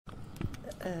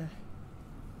Okay,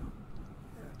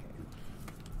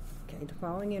 the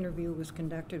following interview was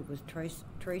conducted with Trice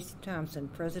Thompson,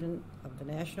 president of the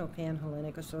National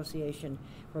Pan-Hellenic Association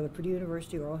for the Purdue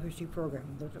University Oral History Program.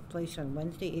 That took place on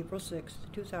Wednesday, April 6,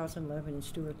 2011 in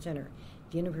Stewart Center.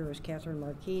 The interviewer is Katherine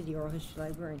Markee, the oral history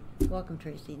librarian. Welcome,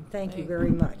 Tracy. Thank you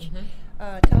very much.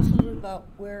 Tell us a little about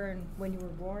where and when you were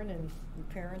born and your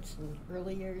parents and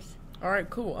early years. All right,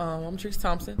 cool. I'm Trice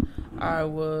Thompson. I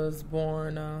was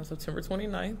born September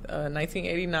 29th,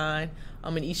 1989.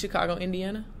 I'm in East Chicago,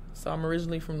 Indiana. So I'm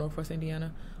originally from Northwest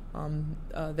Indiana.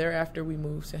 Thereafter, we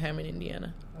moved to Hammond,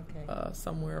 Indiana. Okay.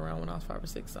 Somewhere around when I was 5 or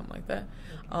 6, something like that.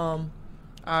 Okay.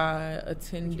 I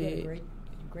attended. Did you go to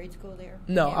grade school there?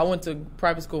 No, I went to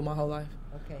private school my whole life.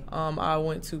 Okay. I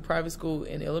went to private school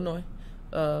in Illinois.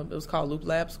 It was called Loop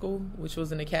Lab School, which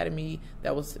was an academy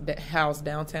that housed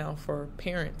downtown for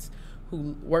parents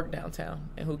who worked downtown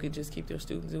and who could just keep their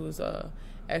students. It was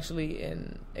actually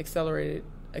an accelerated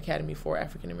academy for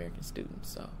African American students.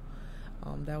 So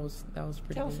that was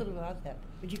pretty. Tell us a little about that.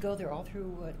 Did you go there all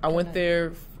through? I went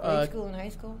there. Grade school and high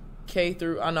school.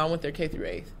 I went there K through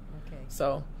 8th. Okay.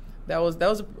 So that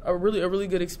was a really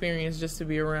good experience just to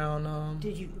be around.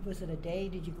 Was it a day?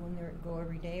 Did you go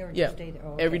every day, or did yeah, you stay there?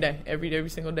 Oh, okay. Every day, every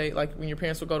single day. Like when your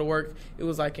parents would go to work, it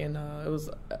was like it was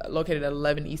located at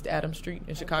 11 East Adams Street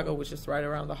in Chicago, which is right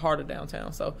around the heart of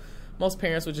downtown. So most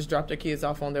parents would just drop their kids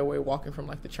off on their way walking from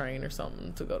like the train or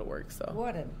something to go to work. So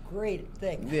what a great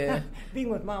thing. Yeah. Being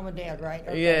with mom and dad, right?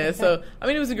 Okay. Yeah. So I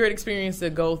mean, it was a great experience to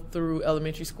go through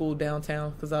elementary school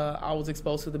downtown because I was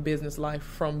exposed to the business life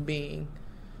from being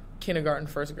kindergarten,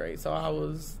 first grade. So I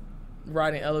was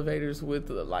riding elevators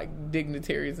with like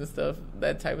dignitaries and stuff,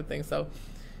 that type of thing. So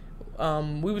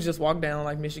we would just walk down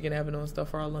like Michigan Avenue and stuff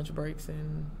for our lunch breaks.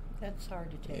 And that's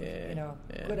hard to take,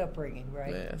 good upbringing,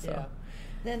 right? Yeah. So. Yeah.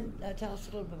 Then tell us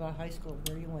a little bit about high school,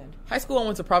 where you went. High school, I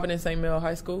went to Providence St. Mel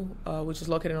High School, which is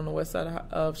located on the west side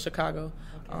of Chicago.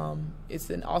 Okay.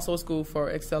 It's also a school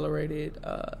for accelerated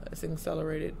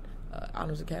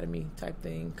honors academy type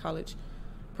thing, college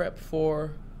prep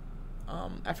for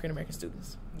African American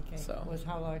students. Okay. So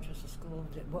how large was the school?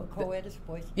 What co-ed is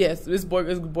boys? Yes, it's boy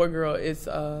girl. It's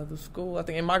the school. I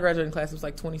think in my graduating class it was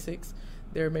like 26.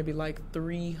 There may be like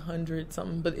 300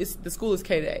 something, but the school is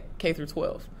K through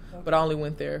 12. Okay. But I only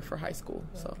went there for high school,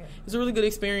 so it's a really good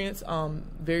experience.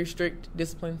 Very strict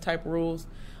discipline type rules.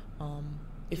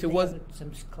 If it was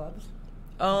some clubs.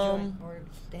 I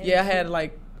had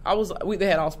like. They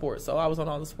had all sports, so I was on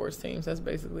all the sports teams. That's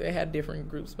basically, they had different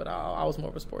groups, but I was more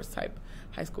of a sports type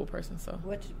high school person. So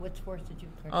what sports did you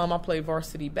play? I played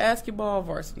varsity basketball,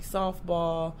 varsity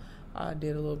softball. I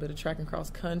did a little bit of track and cross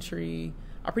country.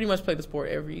 I pretty much played the sport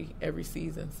every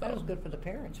season. So that was good for the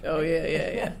parents, right? Oh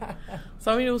yeah.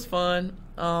 So I mean, it was fun.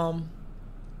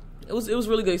 It was a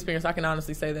really good experience. I can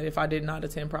honestly say that if I did not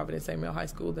attend Providence St. Mel High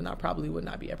School, then I probably would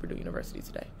not be at Purdue University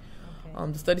today.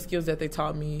 The study skills that they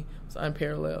taught me was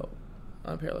unparalleled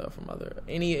from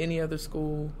any other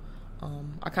school.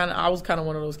 I was kind of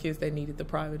one of those kids that needed the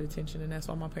private attention, and that's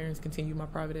why my parents continued my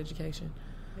private education.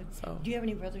 So, do you have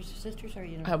any brothers or sisters? Or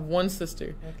I have one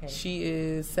sister. Okay. She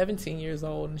is 17 years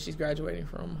old, and she's graduating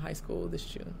from high school this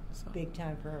June. So. Big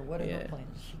time for her. What are her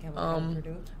plans? Is she coming to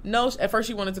Purdue? No, at first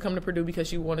she wanted to come to Purdue because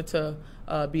she wanted to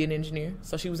be an engineer.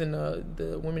 So she was in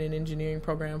the Women in Engineering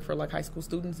program for like high school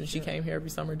students, and she came here every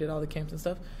summer, did all the camps and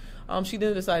stuff. She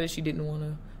then decided she didn't want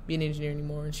to be an engineer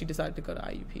anymore, and she decided to go to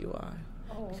IUPUI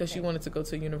because she wanted to go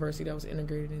to a university that was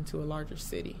integrated into a larger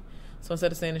city. So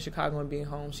instead of staying in Chicago and being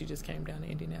home, she just came down to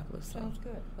Indianapolis. So. Sounds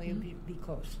good. Well, you'd be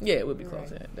close. Yeah, it would be close.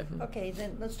 Right. Yeah, definitely. Okay,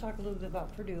 then let's talk a little bit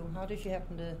about Purdue. How did you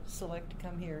happen to select to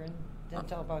come here, and then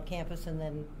tell about campus, and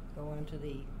then go on to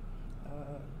the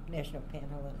National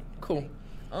Pan-Hellenic? Okay.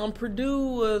 Cool. Purdue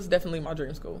was definitely my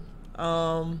dream school.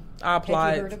 I applied.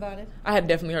 Had you heard about it? I had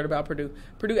definitely heard about Purdue.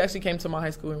 Purdue actually came to my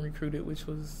high school and recruited, which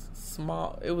was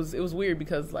small. It was weird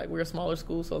because like we're a smaller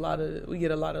school, so we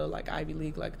get a lot of like Ivy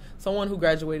League. Like someone who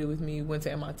graduated with me went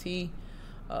to MIT.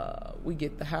 We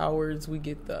get the Howards. We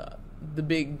get the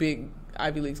big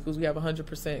Ivy League schools. We have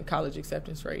 100% college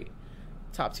acceptance rate,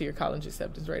 top tier college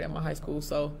acceptance rate at my high school.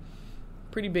 So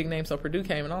pretty big name. So Purdue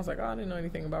came, and I was like, I didn't know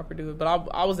anything about Purdue, but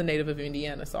I was a native of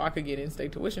Indiana, so I could get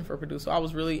in-state tuition for Purdue. So I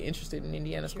was really interested in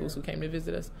Indiana schools who came to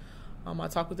visit us. I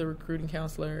talked with the recruiting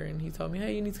counselor, and he told me,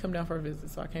 hey, you need to come down for a visit.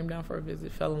 So I came down for a visit,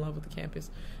 fell in love with the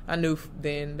campus. I knew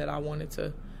then that I wanted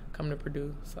to come to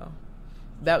Purdue, so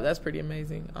that's pretty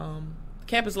amazing.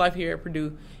 Campus life here at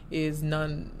Purdue is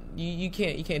you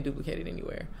can't duplicate it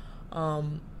anywhere.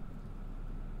 Some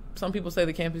people say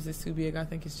the campus is too big. I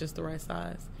think it's just the right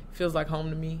size. It feels like home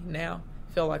to me now.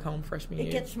 felt like home freshman year.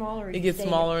 It gets smaller. It gets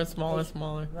smaller and smaller and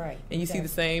smaller. Right. And you see the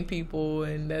same people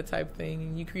and that type of thing,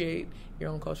 and you create your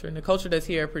own culture. And the culture that's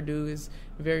here at Purdue is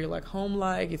very like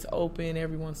home-like. It's open.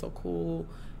 Everyone's so cool.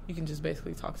 You can just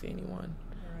basically talk to anyone.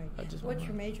 All right. What's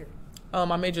your major?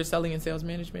 My major is selling and sales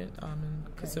management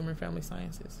and consumer and family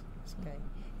sciences. So. Okay.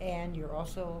 And you're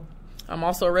also? I'm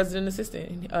also a resident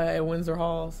assistant at Windsor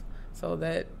Halls. So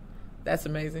that's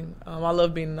amazing. I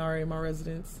love being an RA in my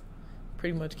residence.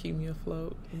 Pretty much keep me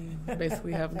afloat and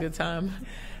basically have a good time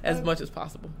as much as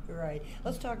possible. Right.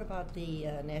 Let's talk about the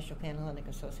National Panhellenic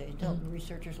Association. Tell the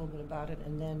researchers a little bit about it,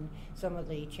 and then some of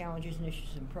the challenges,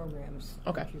 initiatives, and programs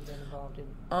that you've been involved in.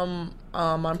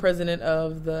 I'm president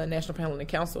of the National Panhellenic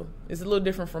Council. It's a little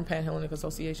different from Panhellenic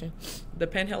Association. The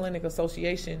Panhellenic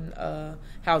Association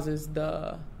houses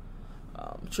the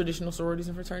traditional sororities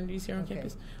and fraternities here on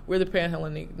campus. We're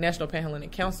the National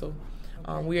Panhellenic Council.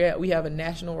 We have a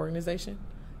national organization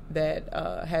that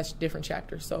has different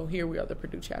chapters. So here we are the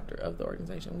Purdue chapter of the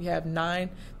organization. We have nine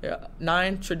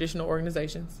traditional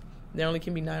organizations. There only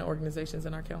can be 9 organizations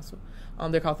in our council.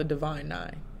 They're called the Divine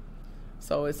Nine.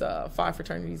 So it's 5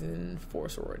 fraternities and 4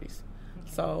 sororities.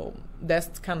 Okay. So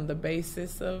that's kind of the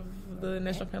basis of the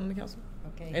National Panhellenic Council.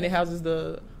 Okay. And it houses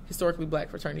the historically black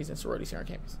fraternities and sororities here on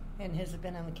campus. And has it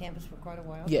been on the campus for quite a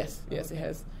while? Yes, it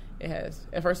has. It has.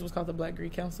 At first it was called the Black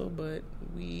Greek Council, but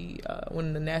we,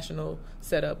 when the national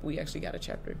set up, we actually got a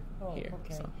chapter here.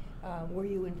 Okay. So. Were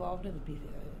you involved in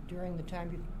during the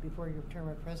time before your term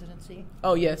of presidency?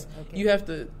 Oh, yes. Okay. You have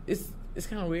to, it's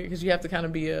kind of weird because you have to kind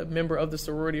of be a member of the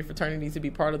sorority or fraternity to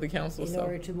be part of the council. In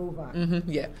order to move on.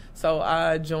 Mm-hmm, yeah. So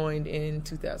I joined in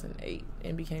 2008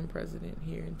 and became president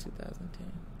here in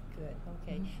 2010. Good.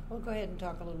 Okay. Mm-hmm. Well, go ahead and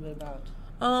talk a little bit about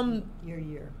your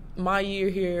year. My year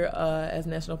here as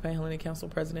National Panhellenic Council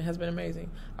president has been amazing.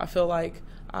 I feel like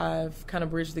I've kind of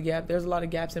bridged the gap. There's a lot of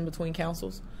gaps in between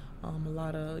councils. A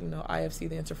lot of, IFC,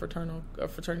 the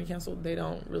Interfraternity Council, they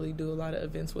don't really do a lot of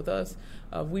events with us.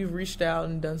 We've reached out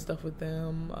and done stuff with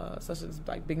them, such as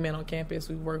like Big Men on Campus.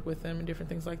 We've worked with them and different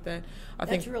things like that.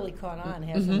 That's really caught on,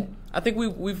 hasn't it? I think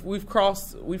we've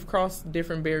crossed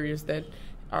different barriers that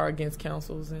are against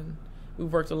councils, and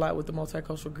we've worked a lot with the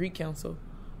Multicultural Greek Council,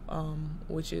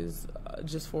 which is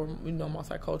just for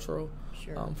multicultural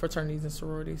fraternities and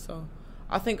sororities. So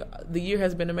I think the year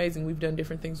has been amazing. We've done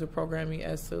different things with programming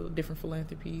as to different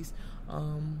philanthropies.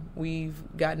 We've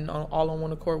gotten all on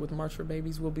one accord with March for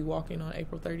Babies. We'll be walking on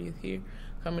April 30th here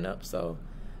coming up. So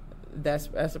that's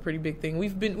a pretty big thing.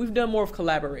 We've done more of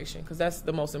collaboration because that's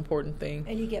the most important thing.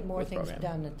 And you get more things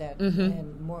done at that,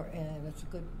 and it's a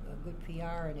good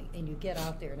PR, and you get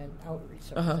out there and an outreach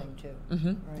sort of thing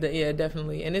too. Right? Yeah,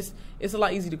 definitely. And it's a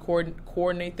lot easier to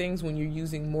coordinate things when you're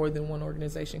using more than one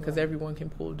organization because everyone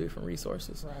can pull different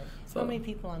resources. Right. So how many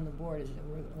people on the board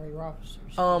are your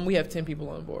officers? We have 10 people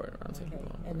on board. Around 10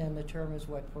 people on board. And then the term is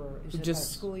what for? Is it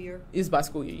just by school year? It's by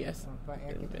school year, yes. By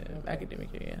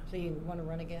academic year, yeah. So you want to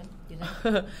run again? You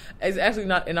think? It's actually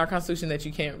not in our constitution that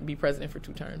you can't be president for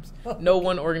 2 terms. No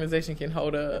one organization can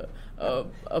hold a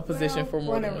position for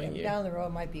more than 1 year. Down the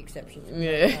road might be exceptions.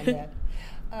 Yeah. On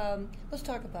that. Let's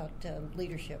talk about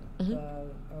leadership,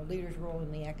 or leaders' role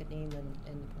in the academia and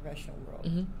the professional world.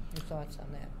 Your thoughts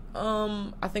on that?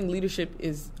 I think leadership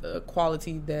is a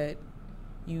quality that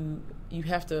you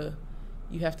have to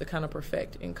kind of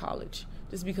perfect in college,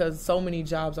 just because so many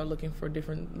jobs are looking for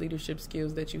different leadership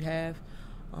skills that you have.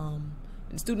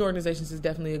 And student organizations is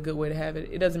definitely a good way to have it.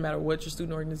 It doesn't matter what your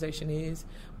student organization is,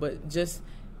 but just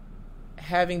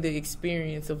having the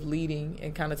experience of leading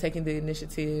and kind of taking the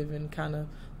initiative and kind of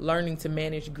learning to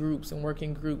manage groups and work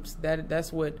in groups,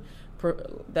 that's what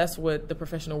the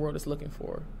professional world is looking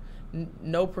for.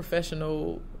 No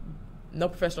professional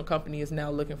company is now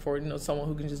looking for someone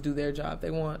who can just do their job.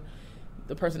 They want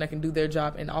the person that can do their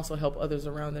job and also help others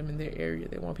around them in their area.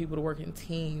 They want people to work in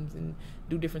teams and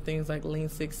do different things like Lean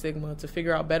Six Sigma to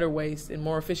figure out better ways and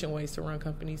more efficient ways to run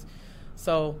companies.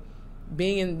 So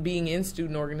being in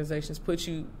student organizations puts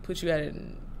you at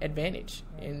an advantage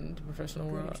in the professional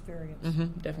world. Good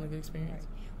experience. Definitely good experience.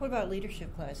 Right. What about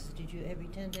leadership classes? Have you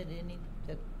attended any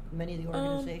that many of the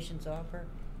organizations offer?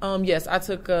 Yes, I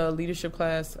took a leadership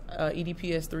class,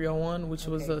 EDPS 301, which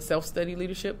was a self-study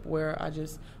leadership, where I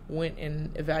just went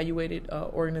and evaluated a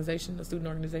student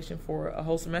organization for a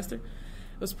whole semester.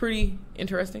 It was pretty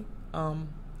interesting.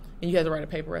 And you had to write a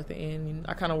paper at the end. And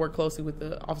I kind of worked closely with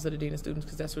the Office of the Dean of Students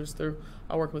because that's what it's through.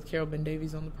 I worked with Carol Ben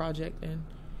Davies on the project, and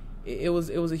it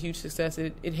was a huge success.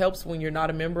 It helps when you're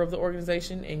not a member of the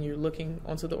organization and you're looking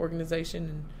onto the organization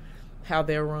and how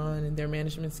they're run and their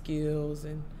management skills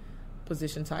and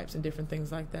position types and different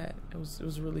things like that. It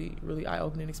was really, really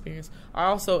eye-opening experience. I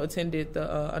also attended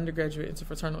the Undergraduate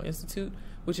Interfraternal Institute,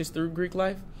 which is through Greek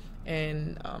Life,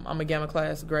 and I'm a Gamma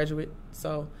class graduate,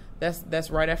 so that's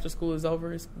right after school is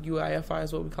over. It's UIFI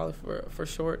is what we call it for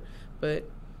short, but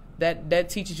that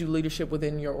teaches you leadership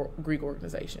within your Greek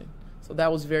organization. So that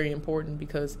was very important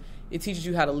because it teaches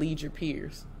you how to lead your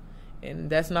peers, and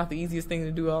that's not the easiest thing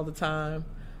to do all the time,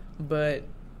 but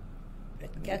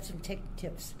got some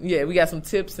tips. Yeah, we got some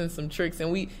tips and some tricks,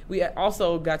 and we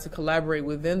also got to collaborate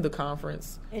within the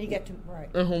conference. And you got to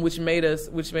which made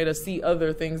us see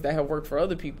other things that have worked for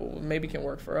other people, maybe can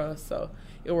work for us. So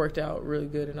it worked out really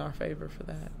good in our favor for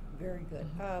that. Very good.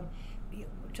 You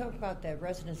talk about that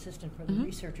resident assistant for the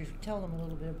researchers. Tell them a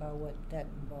little bit about what that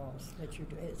involves. That you're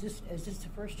doing. Is this the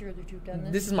first year that you've done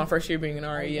this? This is my first year being an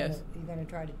RA. Yes. You're going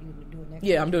to try to do it next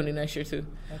year? Yeah, I'm doing it next year too.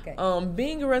 Okay.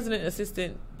 Being a resident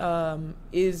assistant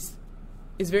is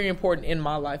very important in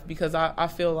my life because I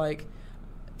feel like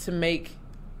the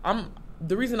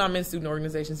reason I'm in student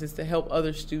organizations is to help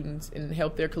other students and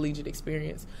help their collegiate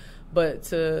experience, but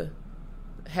to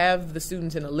have the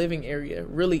students in a living area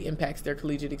really impacts their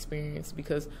collegiate experience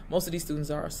because most of these students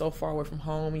are so far away from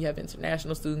home. You have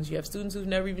international students. You have students who've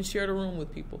never even shared a room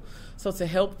with people. So to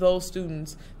help those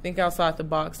students think outside the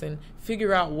box and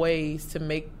figure out ways to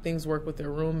make things work with their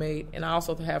roommate, and I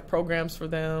also to have programs for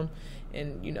them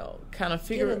and, kind of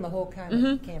figure... Give them the whole kind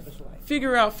of campus life.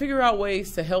 Figure out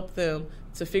ways to help them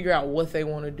to figure out what they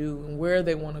want to do and where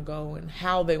they want to go and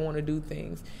how they want to do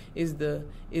things is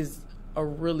a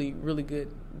really, really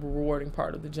good, rewarding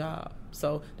part of the job.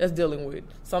 So that's dealing with,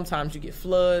 sometimes you get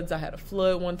floods. I had a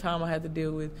flood one time I had to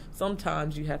deal with.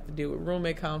 Sometimes you have to deal with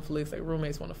roommate conflicts, like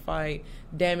roommates want to fight,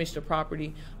 damage to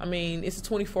property. I mean, it's a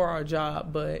 24-hour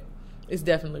job, but it's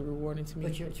definitely rewarding to me.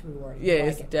 But it's rewarding. Yeah,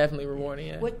 it's definitely rewarding,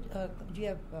 yeah. What, do you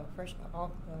have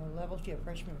all levels? Do you have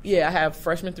freshmen? Yeah, I have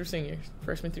freshmen through seniors.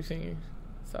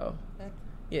 So...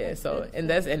 Yeah, so and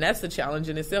that's the challenge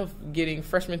in itself, getting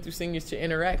freshmen through seniors to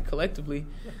interact collectively,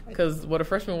 because what a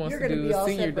freshman wants to do, a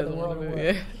senior doesn't want to do.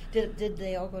 Yeah. Did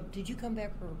they all go? Did you come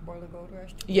back for Boiler Gold Rush?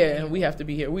 Yeah, we have to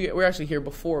be here. We're actually here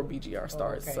before BGR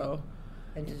starts. Okay. So.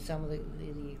 And did some of the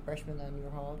freshmen on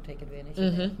your hall take advantage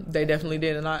of that? They definitely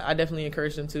did, and I definitely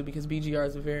encourage them to because BGR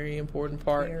is a very important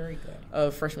part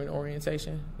of freshman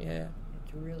orientation. Yeah.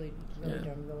 It's really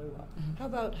done really well. How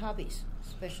about hobbies?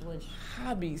 Special interest?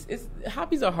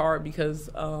 Hobbies are hard because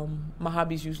my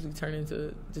hobbies usually turn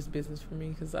into just business for me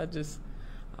because I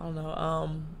don't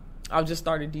know. I've just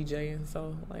started DJing,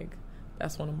 so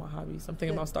that's one of my hobbies. I'm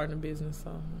thinking about starting a business.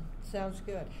 So sounds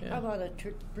good. Yeah. How about a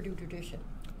Purdue tradition?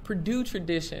 Purdue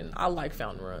tradition. I like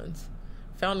fountain runs.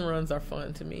 Fountain runs are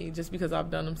fun to me just because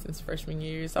I've done them since freshman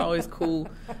year. It's always cool.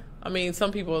 I mean,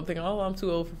 some people think, I'm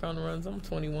too old for fountain runs. I'm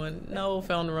 21. No,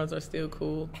 fountain runs are still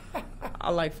cool.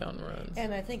 I like fountain runs.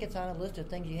 And I think it's on a list of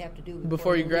things you have to do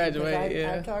before you graduate.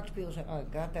 I've talked to people who say, I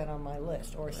got that on my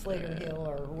list, or Slater Hill,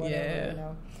 or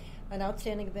whatever, An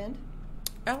outstanding event?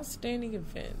 Outstanding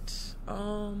event.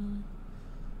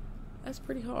 That's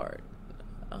pretty hard.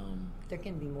 There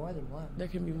can be more than one. There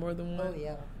can be more than one? Oh,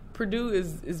 yeah. Purdue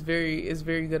is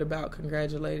very good about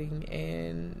congratulating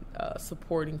and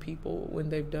supporting people when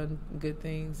they've done good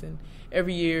things. And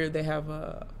every year they have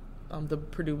the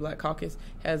Purdue Black Caucus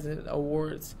has an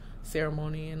awards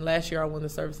ceremony. And last year I won the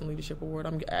Service and Leadership Award.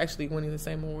 I'm actually winning the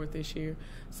same award this year.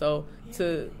 So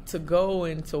to go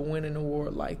and to win an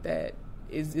award like that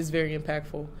is very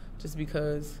impactful just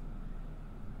because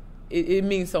it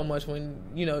means so much when,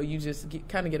 you just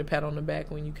kind of get a pat on the back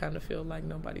when you kind of feel like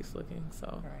nobody's looking.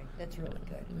 So right, that's really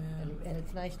good. Yeah. And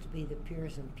it's nice to be the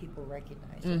peers and people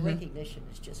recognized. The recognition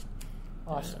is just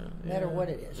awesome, no matter what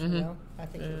it is, I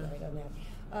think you're right on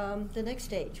that. The next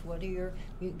stage,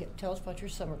 tell us about your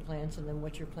summer plans and then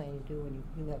what you're planning to do when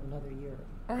you have another year.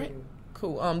 All right,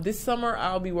 cool. This summer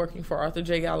I'll be working for Arthur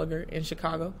J. Gallagher in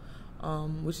Chicago.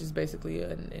 Which is basically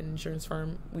an insurance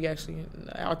firm.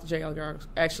 Arthur J. Gallagher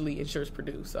actually insures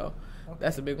Purdue, so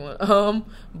that's a big one.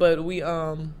 But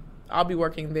I'll be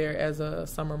working there as a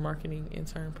summer marketing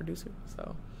intern producer.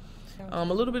 So, a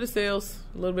little bit of sales,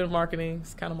 a little bit of marketing.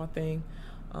 It's kind of my thing.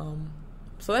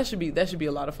 So that should be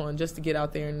a lot of fun just to get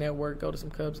out there and network, go to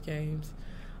some Cubs games.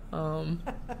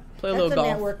 Play a little golf.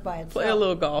 Network by itself. Play a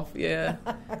little golf, yeah.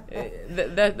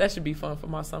 That should be fun for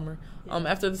my summer.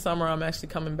 After the summer, I'm actually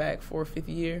coming back for a 5th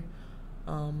year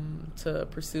to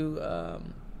pursue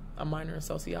a minor in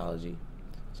sociology,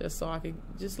 just so I could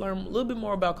just learn a little bit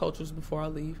more about cultures before I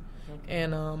leave. Okay.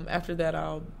 And after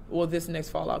that, this next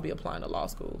fall, I'll be applying to law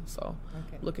school. So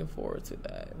looking forward to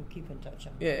that. We'll keep in touch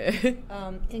on that.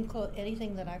 Yeah.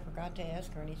 Anything that I forgot to ask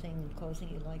or anything in closing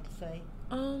you'd like to say?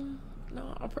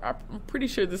 No, I'm pretty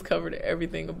sure this covered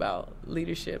everything about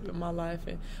leadership in my life.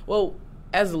 And, well,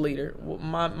 as a leader,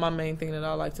 my main thing that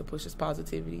I like to push is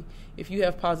positivity. If you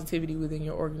have positivity within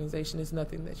your organization, there's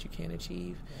nothing that you can't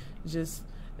achieve. Just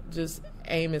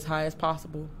aim as high as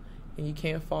possible, and you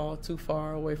can't fall too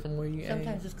far away from where you aim.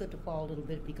 Sometimes it's good to fall a little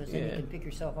bit because then you can pick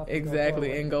yourself up.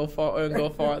 Exactly, and go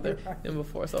farther than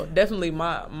before. So definitely,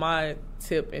 my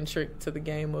tip and trick to the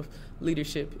game of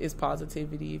leadership is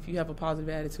positivity. If you have a positive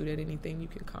attitude at anything, you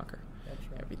can conquer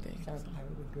everything. I would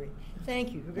agree.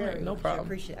 Thank you very much. No problem. I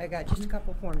appreciate it. I got just a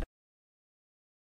couple forms.